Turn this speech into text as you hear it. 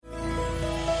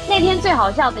天最好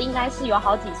笑的应该是有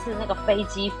好几次那个飞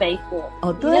机飞过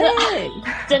哦，对，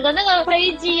整个那个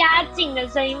飞机压境的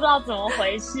声音不知道怎么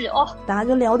回事哦，大家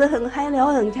就聊得很嗨，聊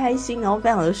得很开心，然后非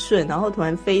常的顺，然后突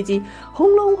然飞机轰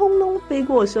隆轰隆飞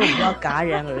过的时候，我们就要戛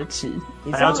然而止，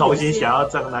还要重新想要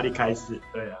从哪里开始，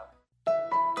对啊。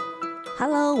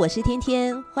Hello， 我是天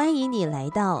天，欢迎你来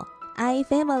到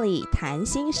iFamily 谈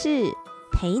心事，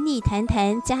陪你谈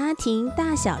谈家庭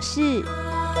大小事。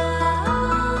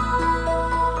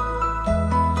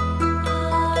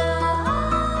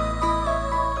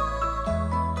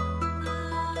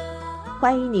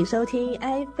欢迎你收听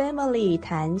iFamily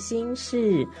谈心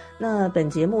事。那本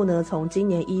节目呢，从今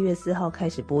年1月4号开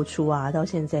始播出啊，到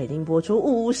现在已经播出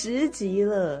50集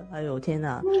了。哎呦天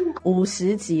哪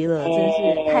，50集了，真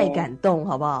是太感动，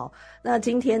好不好？那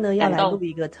今天呢，要来录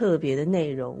一个特别的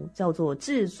内容，叫做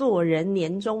制作人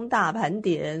年终大盘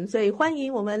点。所以欢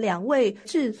迎我们2位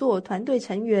制作团队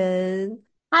成员。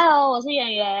Hello， 我是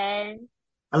圆圆。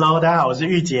Hello， 大家好，我是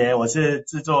玉洁，我是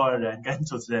制作人跟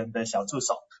主持人的小助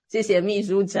手。谢谢秘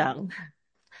书长。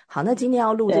好，那今天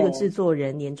要录这个制作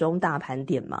人年终大盘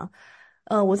点嘛？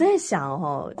我在想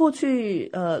过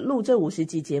去录这50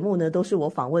集节目呢，都是我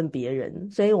访问别人，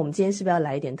所以我们今天是不是要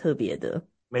来一点特别的？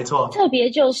没错，特别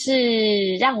就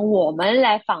是让我们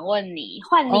来访问你，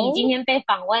换你今天被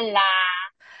访问啦。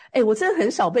我真的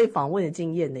很少被访问的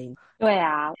经验呢。对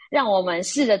啊，让我们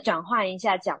试着转换一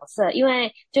下角色，因为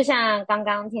就像刚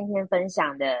刚天天分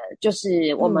享的，就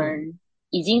是我们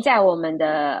已经在我们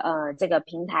的这个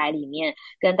平台里面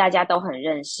跟大家都很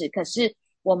认识，可是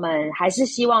我们还是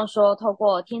希望说透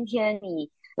过天天你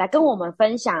来跟我们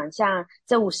分享，像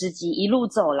这50集一路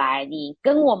走来，你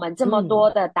跟我们这么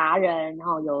多的达人，然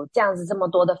后有这样子这么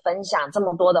多的分享，这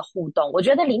么多的互动，我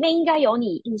觉得里面应该有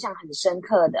你印象很深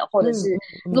刻的，或者是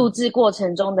录制过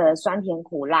程中的酸甜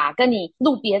苦辣，跟你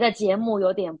录别的节目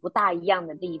有点不大一样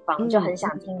的地方，就很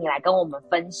想听你来跟我们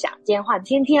分享。今天换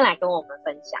天天来跟我们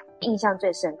分享印象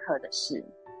最深刻的事。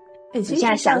其实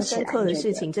印象深刻的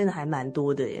事情真的还蛮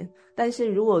多的耶，但是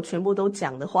如果全部都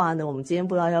讲的话呢，我们今天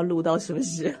不知道要录到什么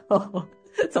时候，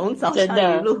从早上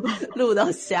一路录到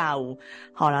下午。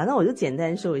好啦，那我就简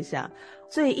单说一下，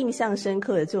最印象深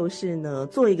刻的就是呢，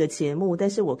做一个节目，但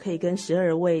是我可以跟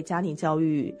12位家庭教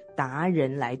育达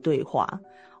人来对话，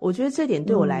我觉得这点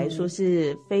对我来说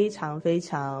是非常非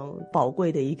常宝贵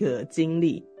的一个经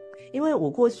历。因为我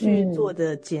过去做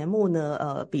的节目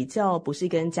呢，比较不是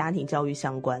跟家庭教育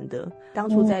相关的。当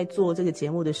初在做这个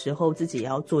节目的时候，自己也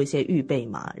要做一些预备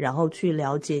嘛，然后去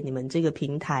了解你们这个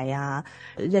平台啊，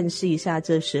认识一下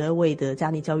这12位的家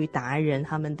庭教育达人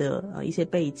他们的一些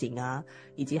背景啊，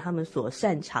以及他们所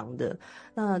擅长的。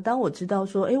那当我知道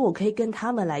说，我可以跟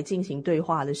他们来进行对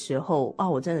话的时候，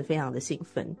我真的非常的兴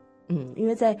奋。因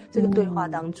为在这个对话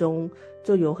当中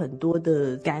就有很多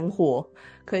的干货，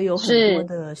可以有很多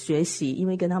的学习，因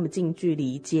为跟他们近距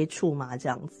离接触嘛，这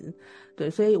样子。对，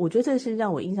所以我觉得这是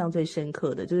让我印象最深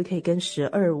刻的，就是可以跟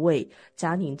12位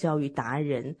家庭教育达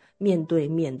人面对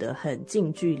面的很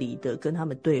近距离的跟他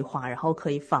们对话，然后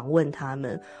可以访问他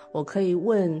们，我可以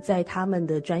问在他们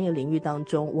的专业领域当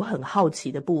中我很好奇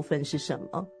的部分是什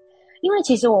么。因为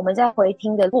其实我们在回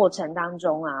听的过程当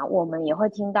中啊，我们也会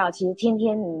听到其实天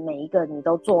天你每一个你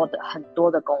都做的很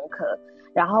多的功课，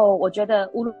然后我觉得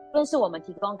无论是我们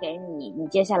提供给你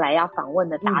接下来要访问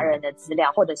的达人的资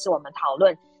料，或者是我们讨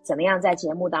论怎么样在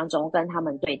节目当中跟他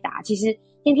们对答，其实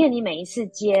天天你每一次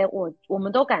接我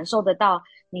们都感受得到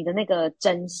你的那个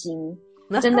真心，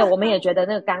真的我们也觉得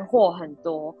那个干货很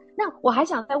多。那我还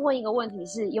想再问一个问题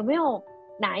是，有没有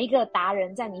哪一个达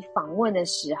人在你访问的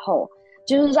时候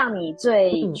就是让你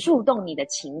最触动你的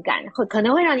情感，可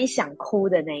能会让你想哭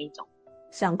的那一种？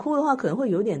想哭的话可能会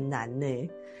有点难耶，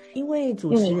因为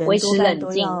主持人多半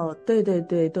都要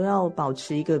对都要保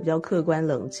持一个比较客观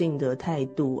冷静的态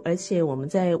度，而且我们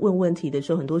在问问题的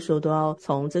时候很多时候都要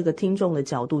从这个听众的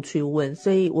角度去问，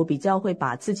所以我比较会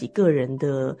把自己个人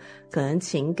的可能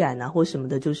情感啊或什么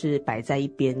的就是摆在一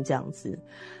边这样子。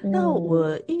那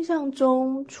我印象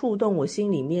中触动我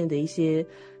心里面的一些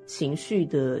情绪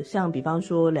的，像比方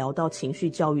说聊到情绪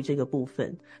教育这个部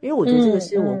分，因为我觉得这个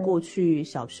是我过去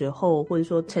小时候或者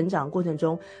说成长过程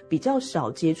中比较少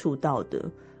接触到的，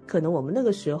可能我们那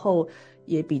个时候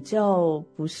也比较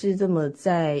不是这么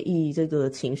在意这个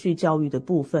情绪教育的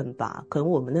部分吧，可能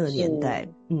我们那个年代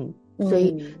所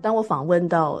以当我访问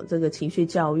到这个情绪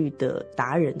教育的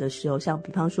达人的时候，像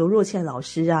比方说若倩老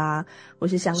师啊或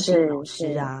是香琴老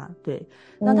师啊，对，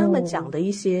那他们讲的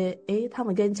一些他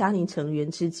们跟家庭成员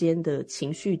之间的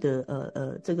情绪的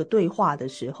这个对话的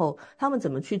时候，他们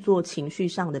怎么去做情绪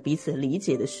上的彼此理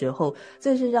解的时候，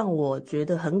这是让我觉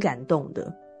得很感动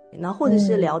的。然后或者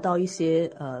是聊到一些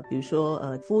比如说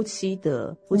夫妻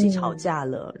吵架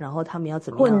了，然后他们要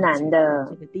怎么样困难的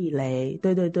这个地雷，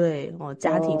对对对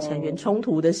家庭成员冲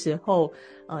突的时候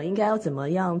应该要怎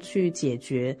么样去解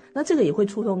决，那这个也会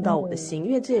触动到我的心，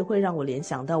因为这也会让我联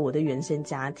想到我的原生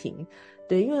家庭。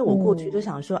对，因为我过去就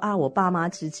想说我爸妈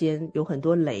之间有很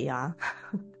多雷啊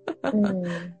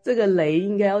这个雷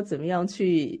应该要怎么样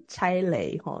去拆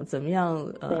雷怎么样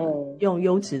用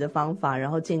优质的方法，然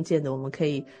后渐渐的我们可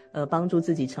以帮助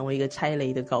自己成为一个拆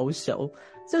雷的高手，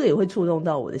这个也会触动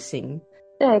到我的心。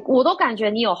对，我都感觉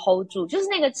你有 hold 住，就是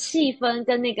那个气氛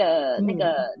跟那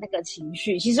个情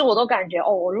绪，其实我都感觉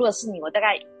我如果是你，我大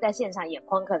概在现场眼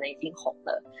眶可能已经红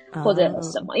了，或者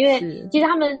什么，因为其实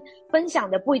他们分享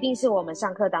的不一定是我们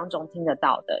上课当中听得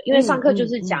到的，因为上课就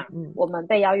是讲我们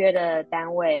被邀约的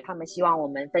单位他们希望我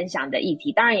们分享的议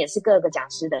题，当然也是各个讲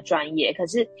师的专业，可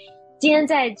是今天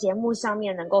在节目上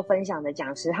面能够分享的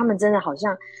讲师，他们真的好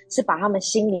像是把他们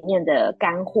心里面的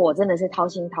干货真的是掏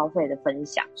心掏肺的分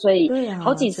享，所以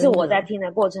好几次我在听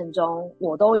的过程中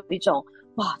我都有一种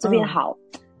哇这边好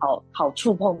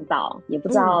触碰到，也不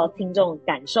知道听众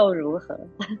感受如何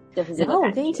就是这个感觉。然后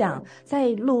我跟你讲，在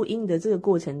录音的这个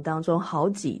过程当中好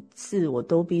几次我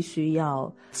都必须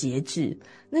要节制，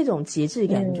那种节制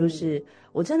感就是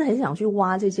我真的很想去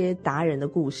挖这些达人的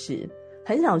故事，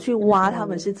很想去挖他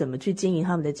们是怎么去经营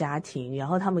他们的家庭，然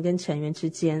后他们跟成员之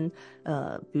间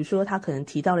比如说他可能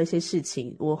提到了一些事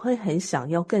情，我会很想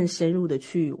要更深入的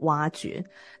去挖掘，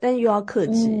但又要克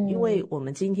制，因为我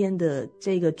们今天的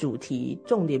这个主题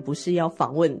重点不是要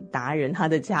访问达人他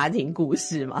的家庭故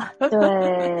事嘛，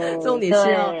对重点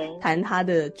是要谈他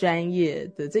的专业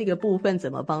的这个部分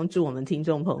怎么帮助我们听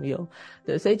众朋友，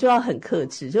对，所以就要很克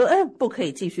制，就不可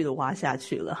以继续的挖下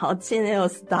去了，好，现在要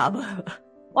stop 了。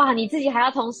哇，你自己还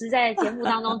要同时在节目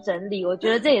当中整理我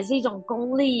觉得这也是一种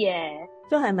功力耶，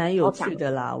就还蛮有趣的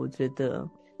啦，我觉得。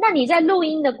那你在录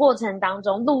音的过程当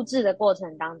中，录制的过程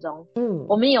当中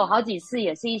我们有好几次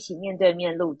也是一起面对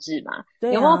面录制嘛，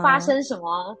对有没有发生什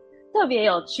么特别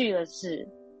有趣的事？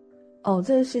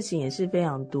这个事情也是非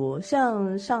常多，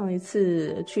像上一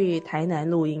次去台南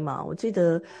录音嘛，我记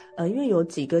得因为有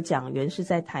几个讲员是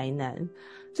在台南，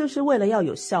就是为了要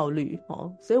有效率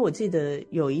所以我记得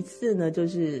有一次呢，就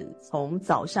是从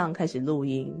早上开始录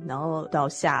音，然后到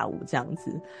下午这样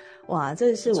子，哇，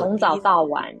这是我从早到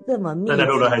晚这么密集真的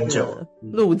录了很久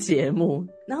录节目，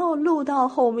然后录到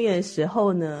后面的时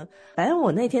候呢，反正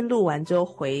我那天录完之后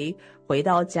回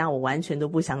到家，我完全都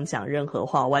不想讲任何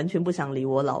话，完全不想理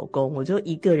我老公，我就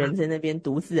一个人在那边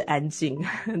独自安静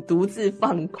独自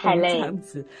放空这样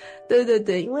子。对对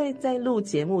对，因为在录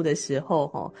节目的时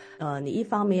候你一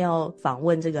方面要访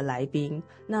问这个来宾，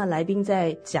那来宾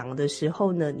在讲的时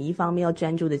候呢，你一方面要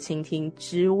专注的倾听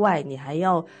之外，你还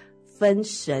要分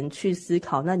神去思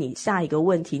考，那你下一个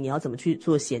问题你要怎么去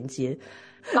做衔接，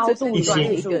高度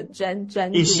专注，专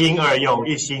注，一心二用，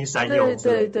一心三用，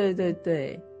对对对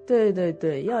对对对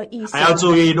对，要意识，还要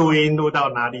注意录音录到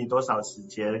哪里多少时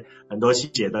间，很多细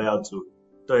节都要注意。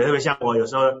对，特别像我有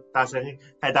时候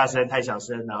太大声太小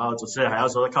声，然后主持人还要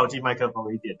说靠近麦克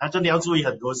风一点，他真的要注意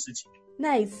很多事情。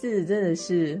那一次真的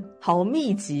是好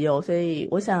密集所以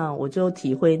我想我就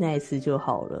体会那一次就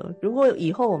好了，如果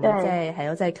以后我们还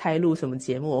要再开录什么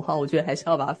节目的话，我觉得还是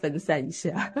要把它分散一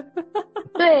下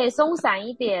对，松散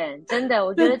一点，真的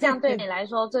我觉得这样对你来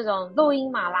说这种录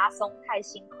音马拉松太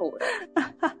辛苦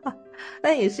了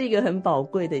但也是一个很宝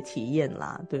贵的体验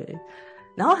啦，对。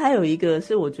然后还有一个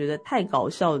是我觉得太搞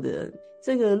笑的，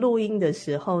这个录音的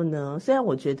时候呢，虽然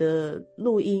我觉得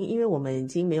录音因为我们已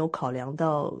经没有考量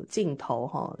到镜头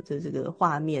就这个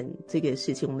画面这个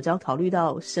事情，我们只要考虑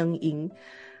到声音，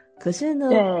可是呢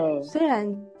虽然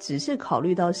只是考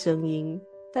虑到声音，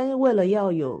但是为了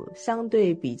要有相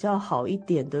对比较好一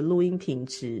点的录音品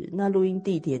质，那录音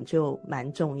地点就蛮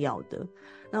重要的。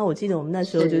那我记得我们那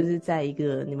时候就是在一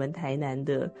个你们台南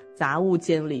的杂物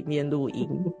间里面录音，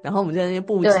然后我们在那边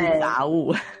布置杂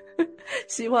物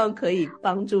希望可以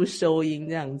帮助收音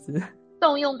这样子，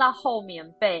动用到厚棉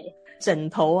被枕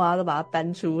头啊都把它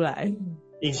搬出来，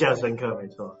印象深刻，没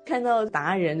错。看到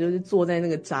达人就是坐在那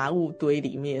个杂物堆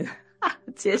里面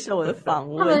接受我的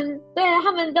访问，他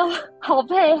们都好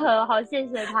配合，好谢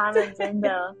谢他们，真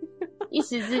的一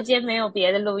时之间没有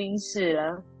别的录音室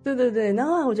了。对对对，然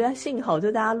后我觉得幸好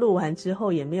就大家录完之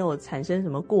后也没有产生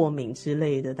什么过敏之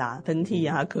类的，打喷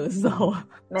嚏啊咳嗽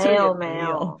没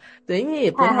有对，因为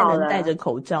也不太能戴着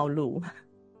口罩录。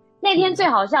那天最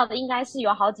好笑的应该是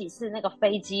有好几次那个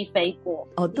飞机飞过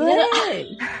对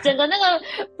整个那个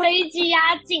飞机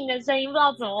压境的声音不知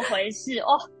道怎么回事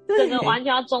整个完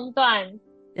全要中断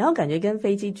然后感觉跟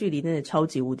飞机距离真的超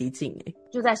级无敌近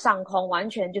就在上空，完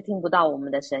全就听不到我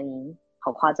们的声音，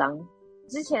好夸张。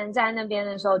之前在那边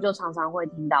的时候就常常会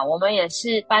听到，我们也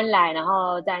是搬来，然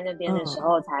后在那边的时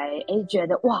候才觉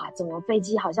得哇，怎么飞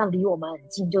机好像离我们很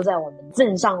近，就在我们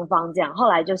正上方这样，后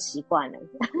来就习惯了。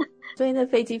所以那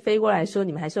飞机飞过来的时候，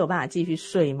你们还是有办法继续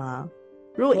睡吗？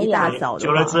如果一大早的话，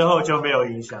久了之后就没有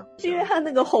影响，因为它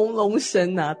那个轰隆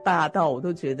声啊大到我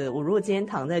都觉得，我如果今天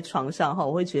躺在床上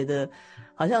我会觉得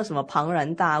好像什么庞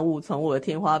然大物从我的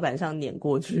天花板上碾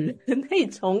过去那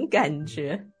种感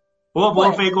觉。不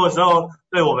过飞过的时候，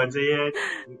对我们这些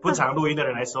不常录音的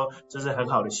人来说，就是很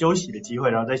好的休息的机会，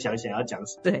然后再想想要讲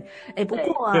什么。对，不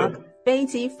过啊，飞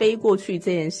机飞过去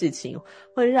这件事情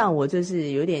会让我就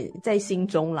是有点在心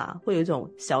中啦，会有一种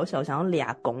小小想要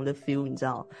俩拱的 feel， 你知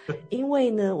道？因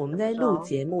为呢，我们在录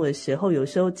节目的时候，有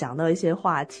时候讲到一些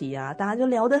话题啊，大家就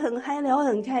聊得很嗨，聊得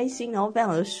很开心，然后非常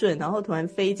的顺，然后突然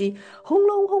飞机轰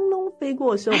隆轰隆飞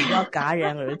过的时候，我们就要戛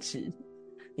然而止。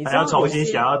还要重新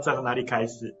想要从哪里开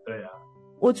始。对啊，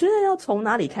我觉得要从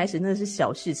哪里开始那是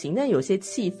小事情，但有些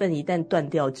气氛一旦断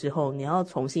掉之后，你要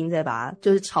重新再把它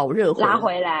就是炒热拉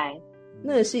回来，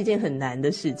那个是一件很难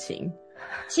的事情。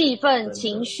气氛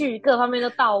情绪各方面都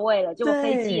到位了，结果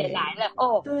飞机也来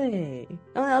了对，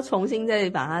然后要重新再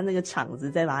把它那个场子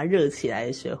再把它热起来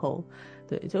的时候，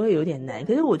对，就会有点难。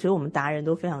可是我觉得我们达人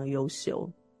都非常优秀，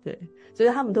对，所以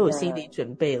他们都有心理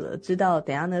准备了，知道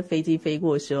等一下那飞机飞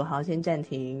过的时候，好，先暂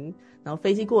停，然后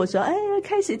飞机过的时候，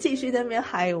开始继续在那边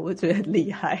嗨，我觉得很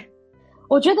厉害。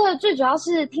我觉得最主要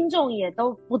是听众也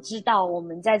都不知道我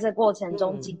们在这过程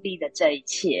中经历的这一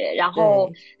切，然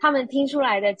后他们听出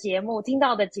来的节目，听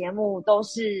到的节目都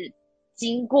是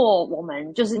经过我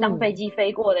们就是当飞机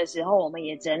飞过的时候，我们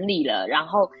也整理了，然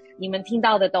后你们听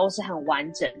到的都是很完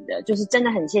整的，就是真的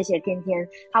很谢谢天天，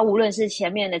他无论是前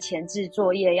面的前置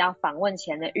作业，要访问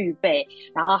前的预备，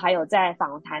然后还有在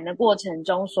访谈的过程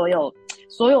中所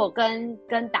有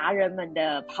跟达人们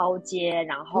的抛接，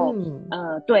然后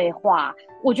对话，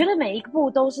我觉得每一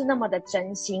步都是那么的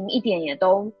真心，一点也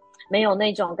都没有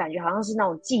那种感觉好像是那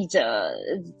种记者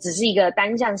只是一个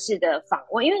单向式的访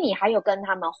问，因为你还有跟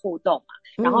他们互动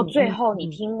嘛，然后最后你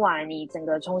听完你整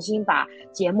个重新把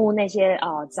节目那些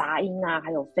杂音啊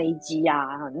还有飞机啊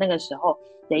那个时候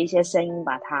的一些声音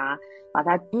把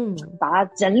它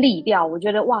整理掉，我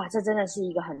觉得哇这真的是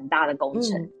一个很大的工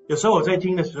程。有时候我在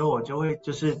听的时候，我就会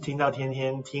就是听到天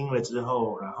天听了之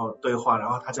后，然后对话，然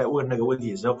后他在问那个问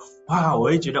题的时候，哇，我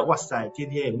会觉得哇塞，天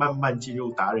天也慢慢进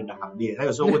入达人的行列。他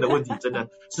有时候问的问题真的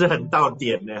是很到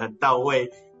点的，很到位，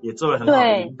也做了很好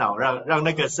的引导，让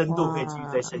那个深度可以继续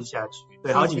再深下去。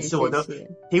对，好几次我都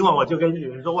听完，我就跟有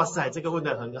人说，哇塞，这个问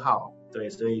得很好。对，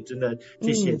所以真的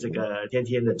谢谢这个天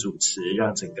天的主持，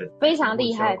让整个非常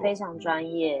厉害，非常专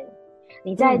业。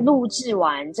你在录制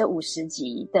完这50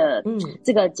集的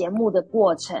这个节目的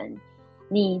过程，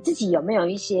你自己有没有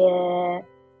一些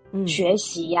学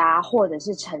习啊，或者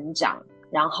是成长，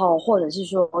然后或者是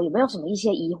说有没有什么一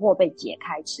些疑惑被解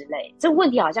开之类？这个问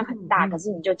题好像很大，可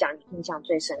是你就讲你印象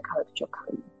最深刻的就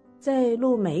可以。在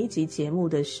录每一集节目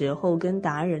的时候，跟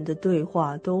达人的对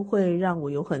话都会让我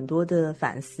有很多的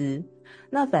反思。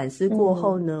那反思过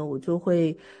后呢，我就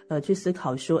会去思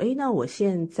考说，那我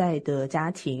现在的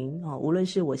家庭无论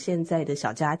是我现在的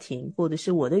小家庭，或者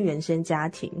是我的原生家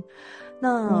庭，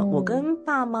那我跟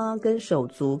爸妈、跟手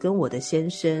足、跟我的先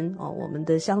生我们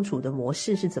的相处的模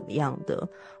式是怎么样的？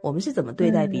我们是怎么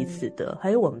对待彼此的？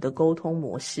还有我们的沟通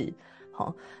模式。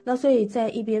好，那所以在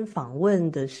一边访问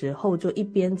的时候，就一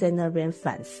边在那边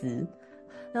反思。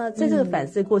那在这个反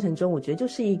思过程中，我觉得就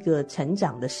是一个成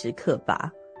长的时刻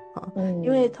吧。因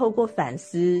为透过反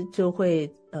思就会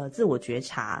自我觉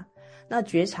察，那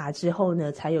觉察之后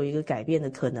呢，才有一个改变的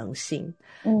可能性。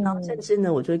然后甚至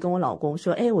呢，我就会跟我老公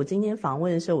说，我今天访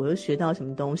问的时候，我又学到什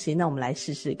么东西，那我们来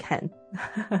试试看。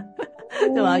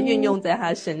对吧？运用在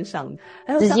他身上，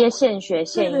还有直接现学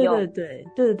现用。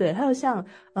对，还有像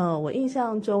我印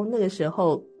象中那个时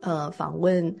候访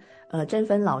问珍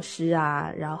芬老师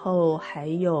啊，然后还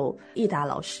有益达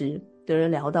老师，有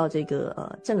人聊到这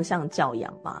个正向教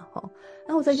养嘛，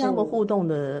那我在跟他们互动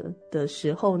的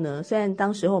时候呢，虽然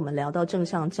当时候我们聊到正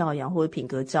向教养或者品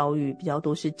格教育比较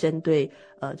多是针对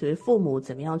就是父母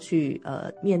怎么样去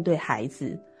面对孩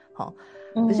子，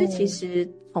可是其实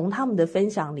从他们的分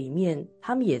享里面，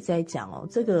他们也在讲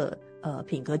这个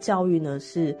品格教育呢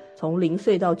是从0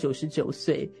岁到99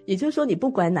岁，也就是说你不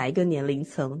管哪一个年龄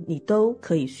层你都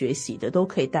可以学习的，都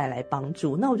可以带来帮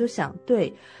助。那我就想，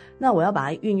对，那我要把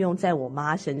它运用在我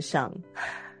妈身上。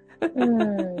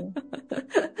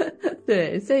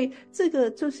对，所以这个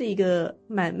就是一个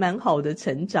蛮好的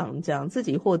成长，这样自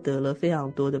己获得了非常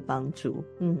多的帮助。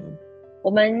我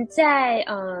们在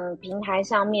平台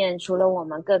上面，除了我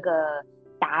们各个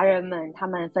达人们他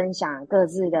们分享各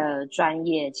自的专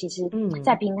业，其实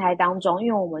在平台当中，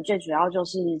因为我们最主要就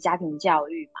是家庭教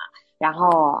育嘛，然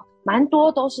后蛮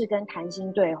多都是跟谈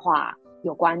心对话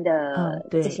有关的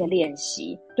这些练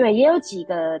习。对，也有几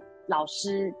个老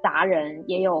师达人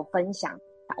也有分享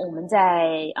我们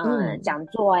在讲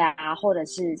座呀，或者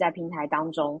是在平台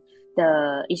当中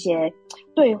的一些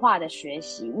对话的学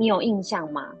习，你有印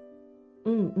象吗？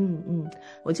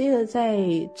我记得在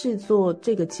制作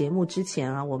这个节目之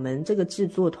前啊，我们这个制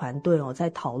作团队在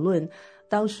讨论，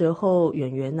当时候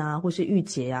演员啊或是玉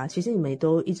洁啊，其实你们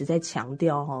都一直在强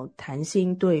调谈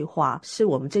心对话是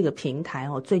我们这个平台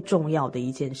最重要的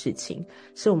一件事情，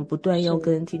是我们不断要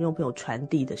跟听众朋友传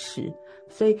递的事。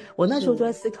所以我那时候就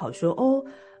在思考说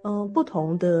不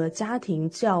同的家庭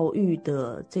教育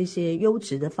的这些优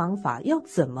质的方法要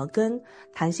怎么跟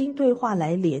谈心对话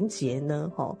来连结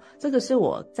呢？这个是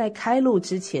我在开录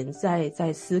之前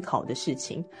在思考的事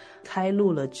情。开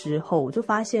录了之后我就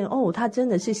发现它真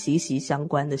的是息息相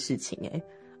关的事情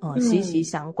息息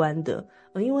相关的。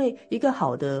因为一个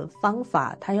好的方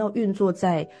法它要运作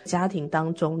在家庭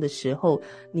当中的时候，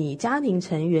你家庭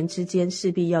成员之间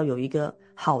势必要有一个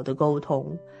好的沟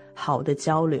通，好的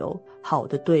交流，好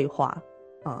的对话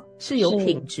是有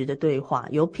品质的对话，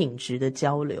有品质的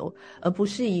交流，而不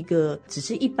是一个只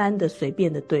是一般的随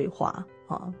便的对话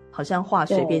好像话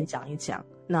随便讲一讲，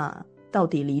那到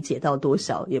底理解到多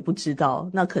少也不知道，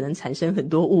那可能产生很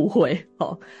多误会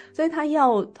所以他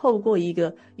要透过一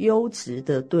个优质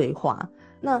的对话。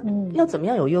那要怎么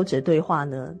样有优质的对话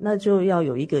呢？那就要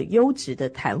有一个优质的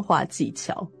谈话技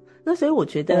巧。那所以我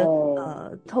觉得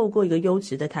透过一个优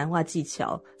质的谈话技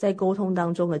巧，在沟通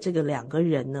当中的这个两个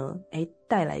人呢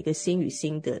带来一个心与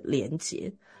心的连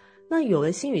结。那有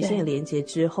了心与心的连结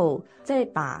之后，再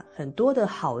把很多的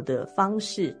好的方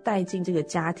式带进这个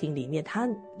家庭里面，它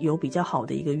有比较好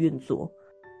的一个运作。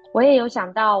我也有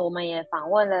想到，我们也访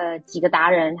问了几个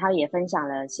达人，他也分享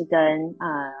了是跟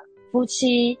夫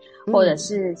妻或者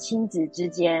是亲子之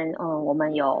间我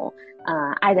们有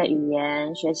爱的语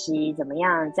言，学习怎么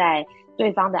样在对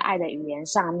方的爱的语言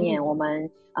上面我们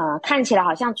看起来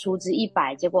好像储值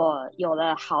100，结果有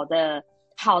了好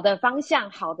的方向，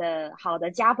好的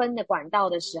加分的管道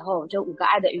的时候，就5个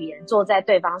爱的语言做在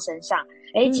对方身上，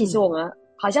其实我们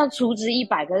好像储值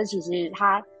100，可是其实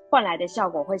它换来的效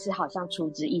果会是好像储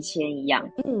值1000一样。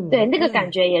对，那个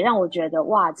感觉也让我觉得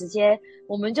哇，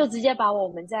我们就直接把我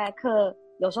们在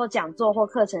有时候讲座或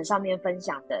课程上面分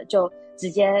享的，就直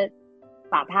接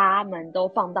把他们都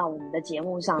放到我们的节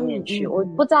目上面去。我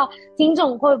不知道听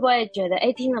众会不会觉得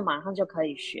听了马上就可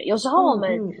以学。有时候我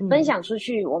们分享出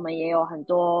去，我们也有很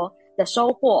多的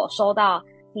收获，收到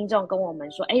听众跟我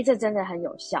们说这真的很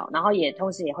有效，然后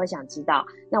同时也会想知道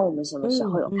那我们什么时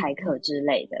候有开课之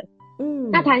类的。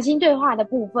那谈心对话的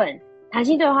部分，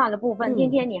天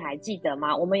天你还记得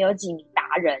吗？我们有几名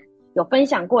达人有分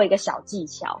享过一个小技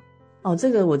巧。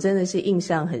这个我真的是印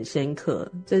象很深刻，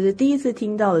就是第一次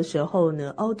听到的时候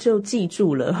呢就记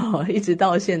住了一直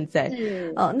到现在。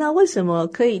那为什么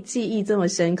可以记忆这么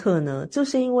深刻呢？就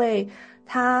是因为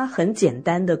它很简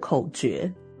单的口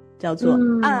诀叫做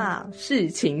事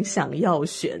情想要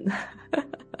选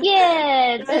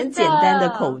很简单的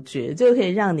口诀就可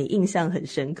以让你印象很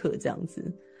深刻这样子。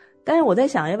但是我在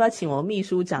想要不要请我们秘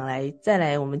书长再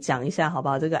来我们讲一下好不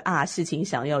好，这个事情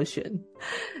想要选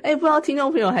不知道听众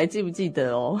朋友还记不记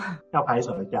得要拍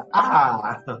手一下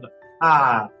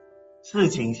事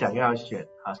情想要选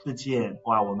事件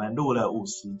哇，我们录了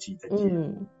50集的节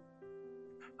目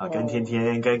跟天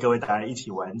天跟各位达人一起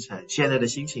完成。现在的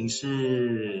心情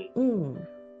是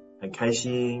很开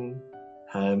心，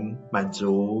很满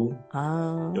足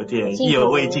有点意犹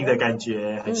未尽的感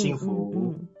觉，很幸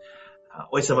福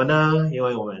为什么呢？因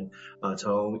为我们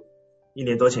从1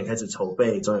年多前开始筹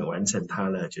备，终于完成它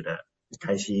了，觉得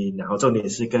开心。然后重点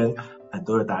是跟很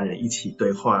多的达人一起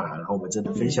对话，然后我们真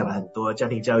的分享了很多家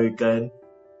庭教育跟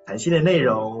谈心的内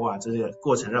容哇，这个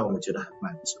过程让我们觉得很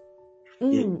满足，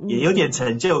也有点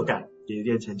成就感，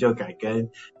跟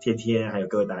天天还有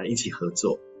各位达人一起合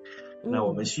作。那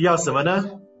我们需要什么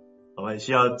呢？我们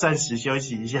需要暂时休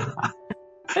息一下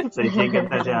所以先跟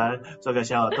大家做个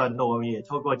小小段落，我们也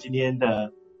透过今天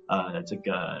的这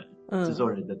个制作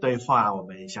人的对话，我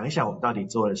们想一想我们到底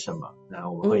做了什么，然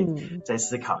后我们会再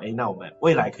思考那我们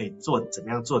未来可以怎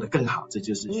么样做得更好，这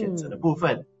就是选择的部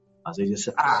分所以就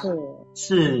是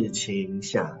事情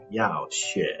想要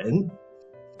选。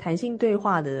弹性对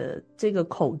话的这个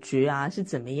口诀是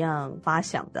怎么样发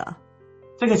想的？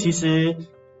这个其实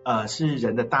是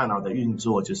人的大脑的运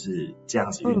作就是这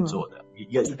样子运作的。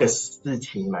一个事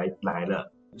情来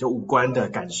了，就五官的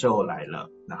感受来了，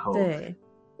然后对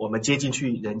我们接进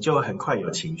去，人就很快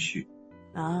有情绪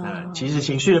啊。其实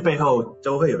情绪的背后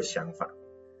都会有想法，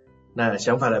那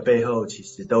想法的背后其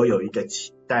实都有一个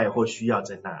期待或需要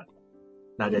在那里，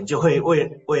那人就会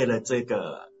为了这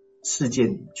个事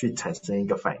件去产生一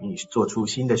个反应，做出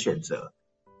新的选择，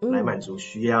来满足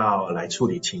需要，来处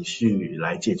理情绪，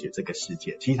来解决这个事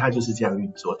件。其实它就是这样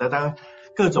运作。当然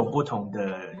各种不同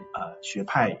的学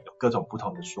派有各种不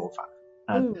同的说法。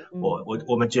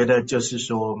我们觉得就是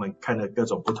说，我们看了各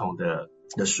种不同的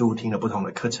书，听了不同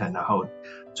的课程，然后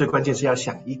最关键是要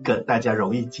想一个大家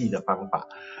容易记的方法。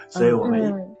所以我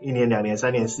们1年、2年、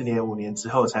3年、4年、5年之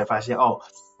后才发现，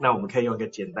那我们可以用一个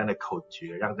简单的口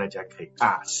诀，让大家可以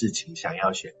事情想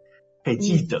要选，可以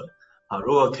记得。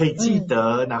如果可以记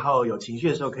得，然后有情绪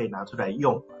的时候可以拿出来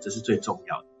用，这是最重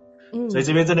要的。所以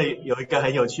这边真的有一个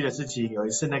很有趣的事情，有一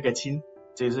次那个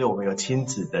就是我们有亲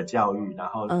子的教育，然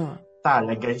后大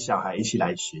人跟小孩一起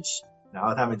来学习，然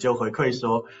后他们就回馈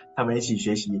说，他们一起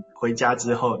学习回家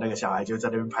之后，那个小孩就在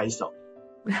那边拍手，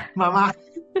妈妈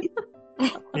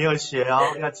你有学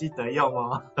要记得用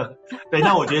对，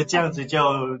那我觉得这样子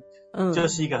就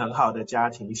是一个很好的家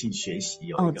庭一起学习，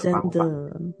有一个方法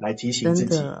来提醒自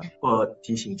己或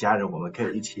提醒家人，我们可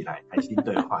以一起来谈心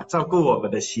对话，照顾我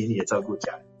们的心，也照顾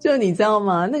家人。就你知道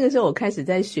吗？那个时候我开始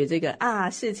在学这个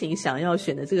事情想要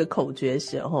选的这个口诀的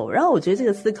时候，然后我觉得这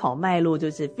个思考脉络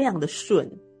就是非常的顺，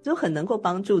就很能够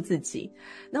帮助自己。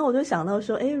然后我就想到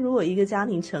说，如果一个家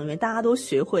庭成员大家都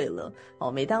学会了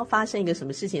每当发生一个什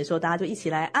么事情的时候，大家就一起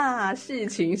来事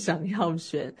情想要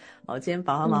选今天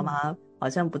爸爸妈妈好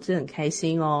像不是很开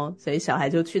心所以小孩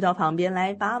就去到旁边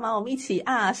来，爸妈我们一起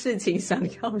事情想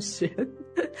要选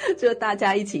就大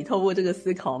家一起透过这个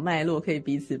思考脉络可以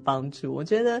彼此帮助。我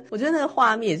觉得那个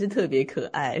画面也是特别可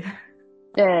爱。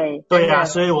对啊，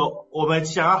所以我们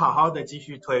想要好好的继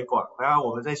续推广，然后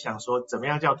我们在想说怎么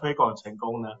样叫推广成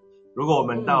功呢？如果我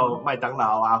们到麦当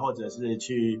劳或者是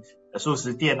去素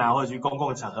食店或者去公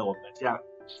共场合，我们这样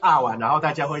完，然后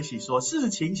大家会一起说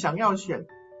事情想要选，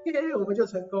我们就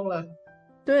成功了。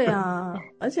对啊，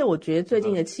而且我觉得最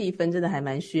近的气氛真的还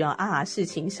蛮需要事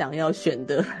情想要选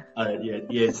的。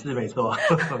也是没错。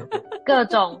各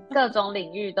种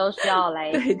领域都需要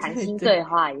来谈心对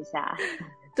话一下。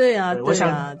对啊，我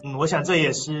想这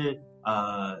也是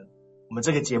我们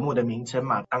这个节目的名称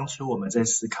嘛。当初我们在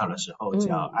思考的时候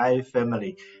叫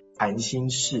iFamily 谈心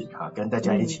事跟大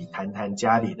家一起谈谈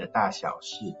家里的大小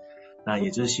事。那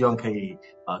也就是希望可以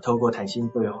透过谈心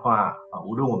对话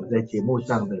无论我们在节目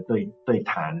上的对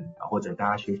谈或者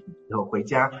大家学习之后回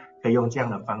家可以用这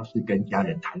样的方式跟家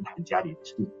人谈谈家里的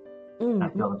事。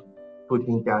那希望促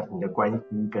进家庭的关系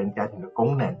跟家庭的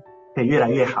功能可以越来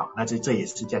越好，那这也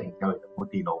是家庭教育的目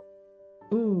的咯。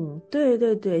对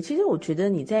对对，其实我觉得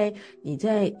你在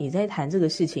谈这个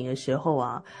事情的时候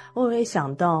我会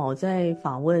想到我在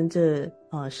访问这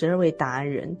12位达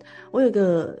人，我有一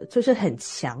个就是很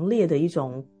强烈的一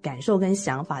种感受跟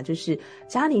想法，就是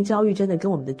家庭教育真的跟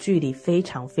我们的距离非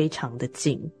常非常的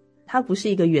近，它不是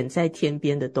一个远在天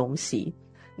边的东西，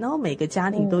然后每个家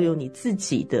庭都有你自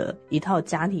己的一套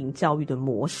家庭教育的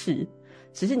模式，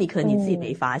只是你可能你自己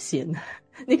没发现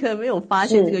你可能没有发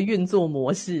现这个运作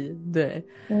模式。对，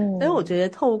所以我觉得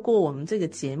透过我们这个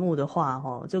节目的话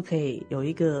就可以有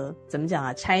一个怎么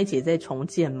讲拆解再重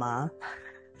建吗？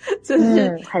就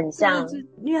是很像，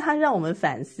因为它让我们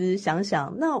反思想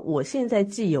想，那我现在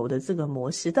既有的这个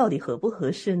模式到底合不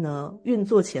合适呢？运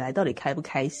作起来到底开不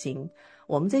开心？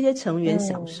我们这些成员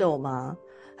享受吗？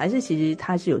还是其实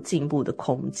它是有进步的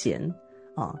空间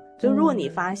就如果你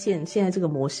发现现在这个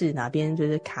模式哪边就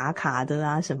是卡卡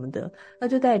的什么的，那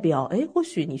就代表或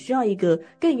许你需要一个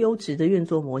更优质的运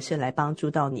作模式来帮助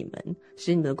到你们，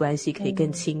使你们的关系可以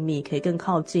更亲密，可以更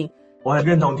靠近。我很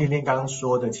认同天天刚刚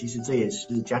说的，其实这也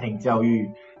是家庭教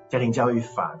育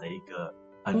法的一个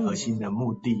很核心的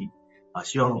目的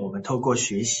希望我们透过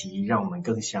学习让我们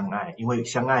更相爱，因为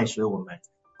相爱所以我们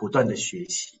不断的学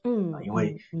习因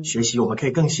为学习我们可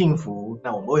以更幸福，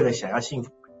那我们为了想要幸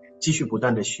福继续不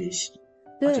断的学习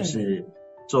就是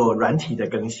做软体的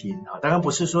更新当然不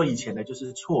是说以前的就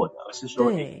是错的，而是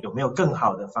说有没有更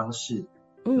好的方式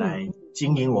来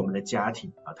经营我们的家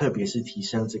庭特别是提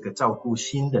升这个照顾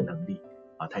心的能力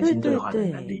谈心对话的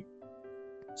能力。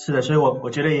是的，所以我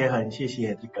觉得也很谢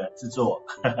谢这个制作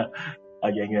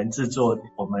演员制作，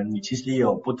我们其实也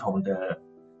有不同的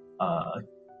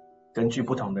根据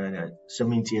不同的生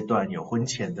命阶段，有婚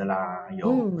前的啦，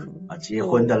有结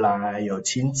婚的啦，有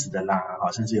亲子的啦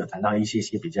甚至有谈到一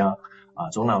些比较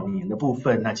中老年的部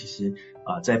分。那其实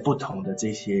在不同的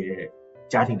这些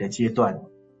家庭的阶段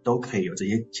都可以有这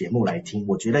些节目来听，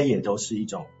我觉得也都是一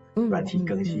种软体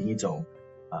更新，一种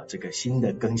这个新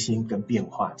的更新跟变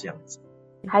化这样子。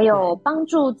还有帮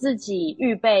助自己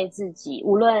预备自己，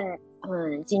无论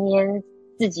今天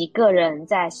自己个人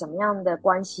在什么样的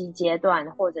关系阶段，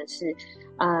或者是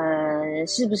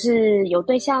是不是有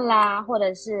对象啦，或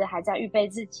者是还在预备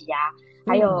自己啊。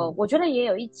还有我觉得也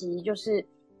有一集就是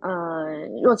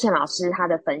若倩老师她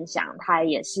的分享，她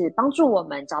也是帮助我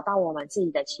们找到我们自己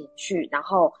的情绪，然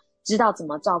后知道怎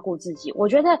么照顾自己。我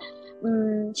觉得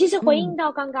其实回应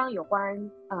到刚刚有关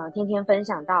天天分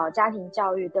享到家庭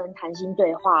教育跟谈心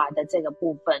对话的这个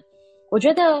部分，我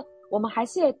觉得我们还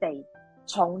是得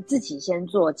从自己先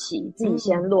做起，自己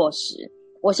先落实。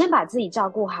我先把自己照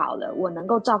顾好了，我能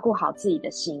够照顾好自己的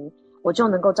心，我就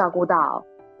能够照顾到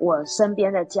我身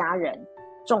边的家人，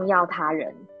重要他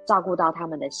人，照顾到他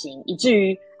们的心，以至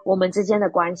于我们之间的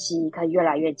关系可以越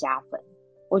来越加分。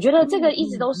我觉得这个一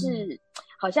直都是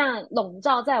好像笼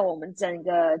罩在我们整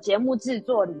个节目制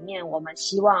作里面，我们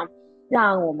希望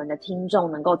让我们的听众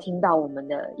能够听到我们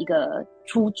的一个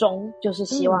初衷，就是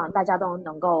希望大家都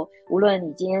能够，无论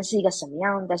你今天是一个什么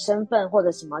样的身份或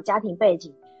者什么家庭背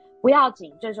景，不要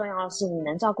紧，最重要的是你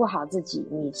能照顾好自己，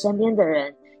你身边的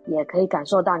人也可以感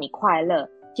受到你快乐。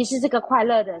其实这个快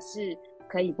乐的是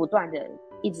可以不断的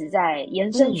一直在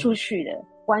延伸出去的，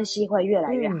关系会越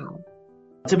来越好。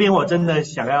这边我真的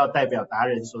想要代表达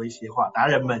人们说一些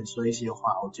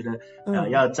话，我觉得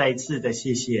要再一次的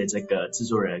谢谢这个制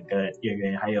作人跟演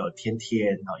员还有天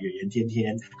天演员天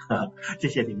天谢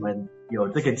谢你们有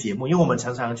这个节目，因为我们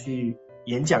常常去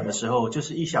演讲的时候就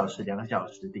是1小时2小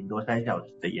时顶多3小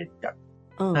时的演讲，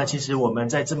那其实我们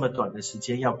在这么短的时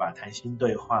间要把谈心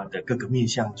对话的各个面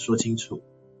向说清楚，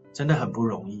真的很不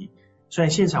容易。虽然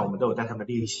现场我们都有带他们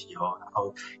练习然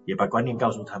后也把观念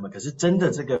告诉他们，可是真的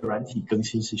这个软体更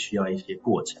新是需要一些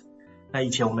过程。那以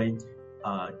前我们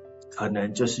可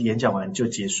能就是演讲完就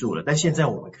结束了，但现在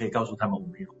我们可以告诉他们我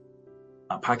们有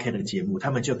Podcast 的节目，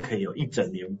他们就可以有1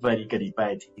整年份1个礼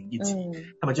拜听一集，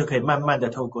他们就可以慢慢的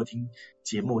透过听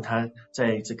节目，他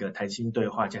在这个谈心对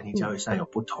话家庭教育上有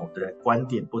不同的观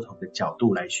点不同的角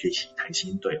度来学习谈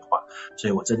心对话。所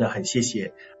以我真的很谢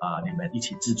谢你们一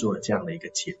起制作了这样的一个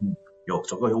节目，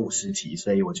总共有50集，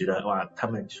所以我觉得他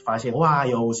们发现有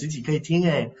50集可以听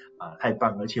太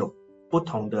棒了，而且有不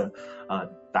同的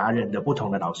达人的不同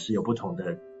的老师有不同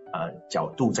的角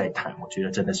度在谈，我觉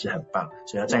得真的是很棒，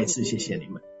所以要再一次谢谢你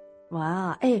们。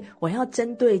哇，我要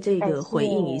针对这个回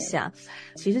应一下，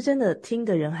其实真的听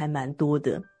的人还蛮多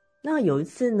的。那有一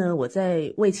次呢，我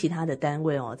在为其他的单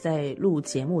位在录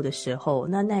节目的时候，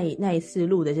那一次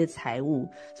录的是财务，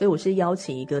所以我是邀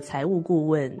请一个财务顾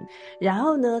问，然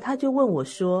后呢他就问我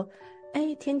说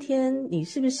天天你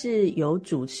是不是有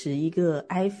主持一个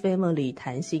iFamily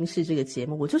谈心事这个节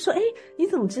目？我就说你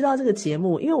怎么知道这个节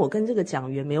目？因为我跟这个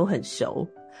讲员没有很熟。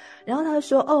然后他就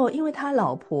说因为他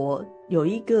老婆有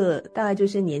一个大概就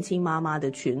是年轻妈妈的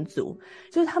群组，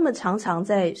就是他们常常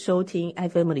在收听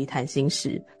iFamily 谈心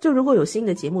事，就如果有新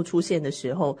的节目出现的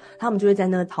时候，他们就会在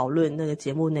那讨论那个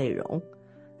节目内容。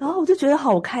然后我就觉得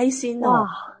好开心哦，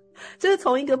就是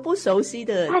从一个不熟悉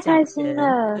的讲员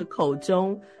的口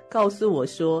中告诉我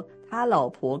说他老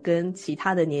婆跟其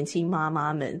他的年轻妈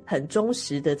妈们很忠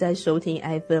实的在收听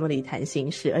iFamily 谈心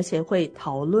事，而且会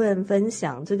讨论分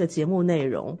享这个节目内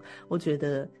容。我觉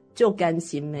得就甘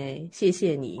心谢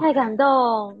谢你，太感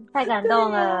动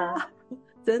了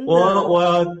真的。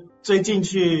我最近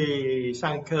去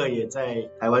上课也在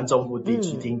台湾中部地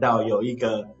区听到有一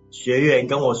个学员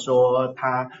跟我说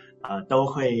他都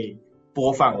会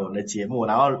播放我们的节目，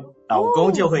然后老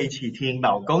公就会一起听，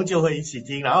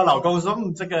然后老公说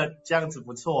这个这样子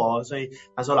不错所以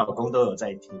他说老公都有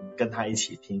在听，跟他一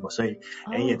起听，所以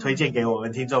也推荐给我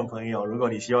们听众朋友，如果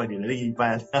你希望你的另一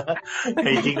半可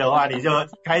以听的话，你就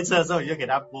开车的时候你就给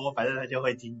他播，反正他就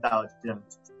会听到这样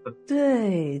子。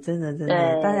对，真的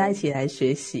大家一起来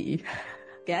学习，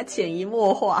给他潜移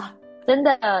默化。真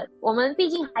的，我们毕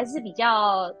竟还是比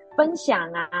较分享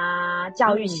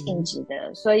教育性质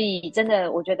的，所以真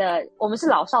的我觉得我们是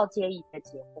老少皆宜的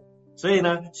节目。所以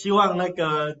呢，希望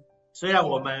虽然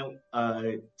我们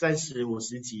暂时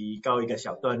50集告一个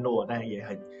小段落，但也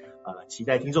很期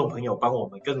待听众朋友帮我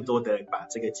们更多的把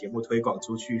这个节目推广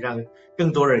出去，让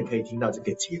更多人可以听到这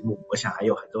个节目。我想还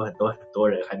有很多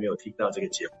人还没有听到这个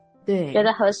节目，对，觉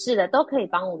得合适的都可以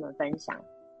帮我们分享。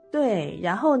对，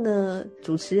然后呢，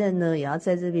主持人呢也要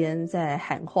在这边再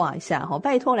喊话一下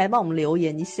拜托来帮我们留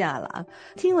言一下啦。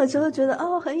听了之后觉得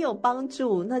很有帮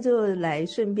助，那就来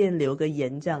顺便留个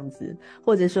言这样子，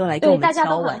或者说来跟我们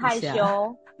敲碗一下。对，大家都很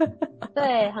害羞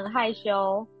对，很害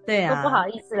羞，对啊，都不好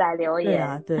意思来留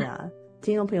言。对啊，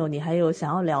听众朋友，你还有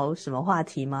想要聊什么话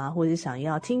题吗？或者想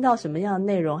要听到什么样的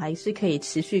内容，还是可以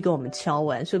持续跟我们敲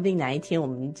完，说不定哪一天我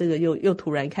们这个又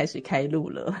突然开始开录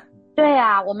了。对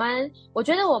啊，我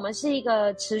觉得我们是一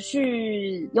个持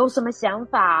续有什么想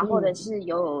法，或者是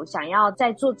有想要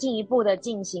再做进一步的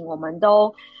进行，我们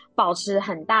都保持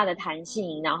很大的弹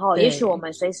性，然后也许我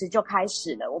们随时就开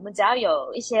始了，我们只要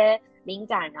有一些灵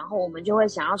感，然后我们就会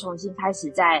想要重新开始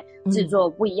再制作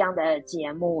不一样的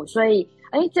节目。所以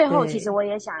最后其实我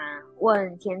也想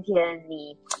问天天，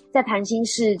你在谈心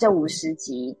事这50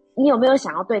集，你有没有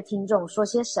想要对听众说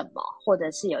些什么，或者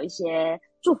是有一些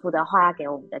祝福的话给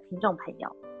我们的听众朋友？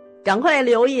赶快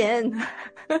留言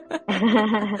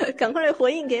赶快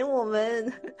回应给我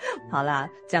们。好啦，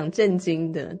讲正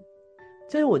经的，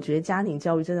就是我觉得家庭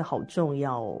教育真的好重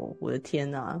要哦，我的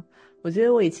天啊，我觉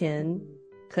得我以前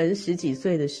可能10几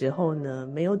岁的时候呢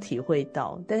没有体会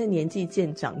到，但是年纪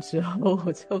渐长之后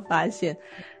我就发现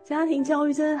家庭教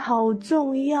育真的好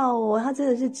重要哦，它真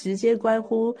的是直接关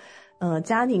乎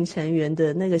家庭成员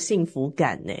的那个幸福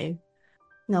感耶。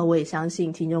那我也相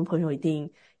信听众朋友一定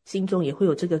心中也会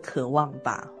有这个渴望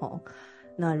吧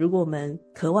那如果我们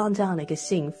渴望这样的一个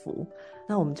幸福，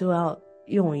那我们就要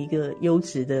用一个优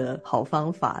质的好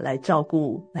方法来照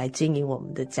顾来经营我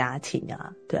们的家庭啊，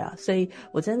对啊，所以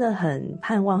我真的很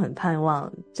盼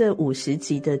望这50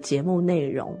集的节目内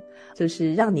容，就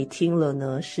是让你听了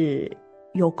呢是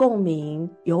有共鸣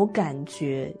有感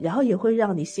觉，然后也会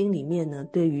让你心里面呢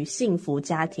对于幸福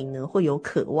家庭呢会有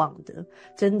渴望的。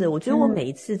真的，我觉得我每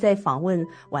一次在访问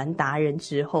完达人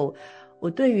之后，我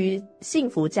对于幸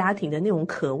福家庭的那种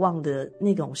渴望的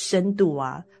那种深度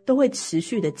啊都会持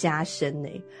续的加深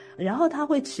然后它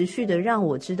会持续的让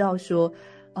我知道说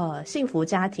幸福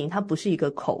家庭它不是一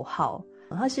个口号，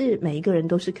它是每一个人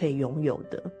都是可以拥有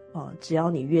的只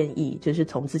要你愿意，就是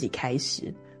从自己开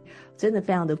始。真的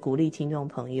非常的鼓励听众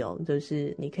朋友，就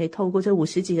是你可以透过这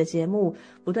50集的节目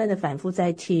不断的反复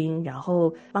在听，然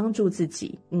后帮助自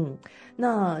己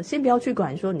那先不要去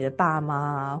管说你的爸妈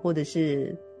啊，或者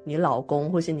是你老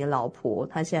公或是你老婆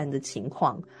他现在的情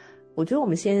况，我觉得我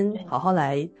们先好好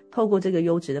来透过这个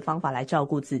优质的方法来照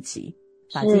顾自己，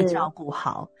把自己照顾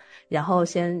好，然后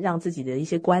先让自己的一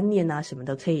些观念啊什么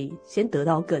的可以先得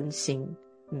到更新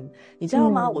你知道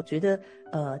吗？我觉得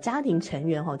家庭成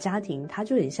员家庭它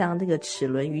就很像那个齿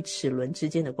轮与齿轮之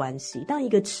间的关系，当一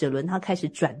个齿轮它开始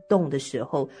转动的时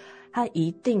候，它一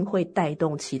定会带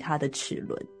动其他的齿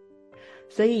轮。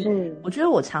所以我觉得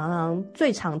我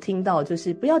最常听到就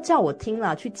是不要叫我听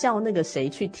啦，去叫那个谁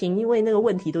去听，因为那个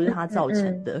问题都是他造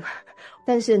成的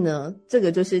但是呢这个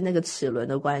就是那个齿轮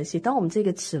的关系，当我们这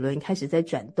个齿轮开始在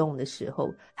转动的时候，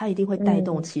它一定会带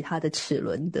动其他的齿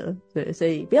轮的对，所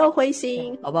以不要灰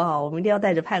心好不好，我们一定要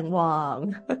带着盼望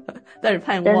带着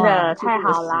盼望，真的太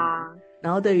好啦。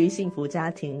然后对于幸福家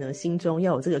庭呢心中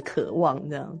要有这个渴望，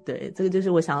这样对，这个就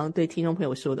是我想要对听众朋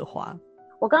友说的话。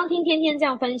我刚听天天这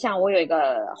样分享，我有一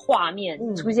个画面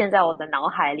出现在我的脑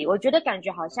海里，我觉得感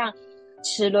觉好像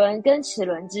齿轮跟齿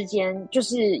轮之间，就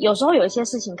是有时候有一些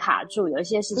事情卡住，有一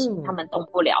些事情他们动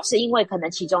不了，是因为可能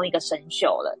其中一个生锈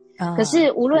了可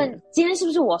是无论今天是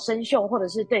不是我生锈或者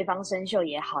是对方生锈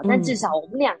也好但至少我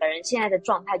们2个人现在的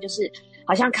状态就是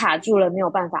好像卡住了，没有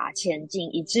办法前进，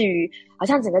以至于好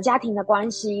像整个家庭的关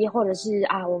系，或者是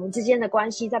我们之间的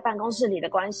关系，在办公室里的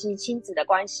关系，亲子的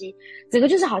关系，整个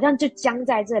就是好像就僵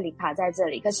在这里，卡在这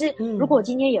里。可是如果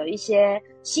今天有一些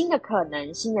新的可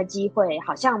能，新的机会，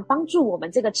好像帮助我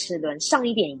们这个齿轮上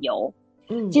一点油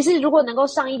其实如果能够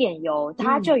上一点油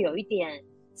它就有一点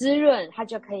滋润，它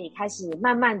就可以开始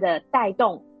慢慢的带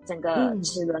动整个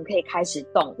齿轮可以开始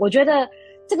动我觉得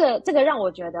这个让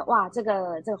我觉得哇，这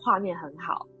个画面很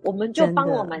好，我们就帮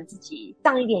我们自己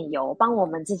上一点油，帮我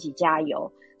们自己加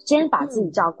油，先把自己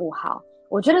照顾好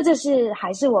我觉得这是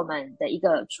还是我们的一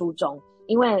个初衷，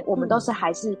因为我们都是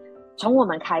还是从我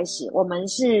们开始我们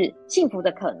是幸福的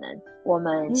可能，我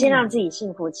们先让自己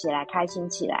幸福起来开心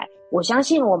起来我相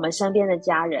信我们身边的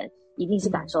家人一定是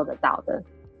感受得到的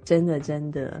真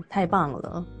的太棒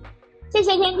了，谢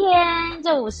谢天天这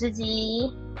50集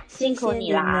辛苦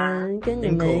你啦，跟你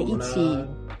们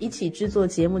一起制作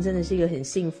节目真的是一个很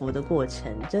幸福的过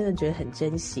程，真的觉得很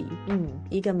珍惜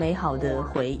一个美好的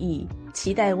回忆，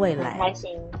期待未来，很开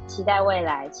心，期待未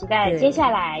来，期待接下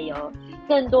来有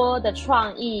更多的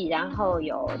创意，然后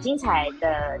有精彩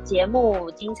的节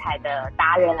目，精彩的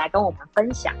达人来跟我们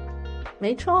分享。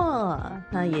没错，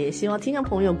那也希望听众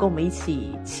朋友跟我们一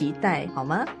起期待好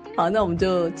吗？好，那我们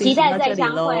就进行到这里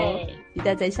咯，期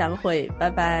待再相会，拜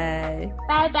拜，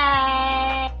拜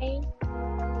拜。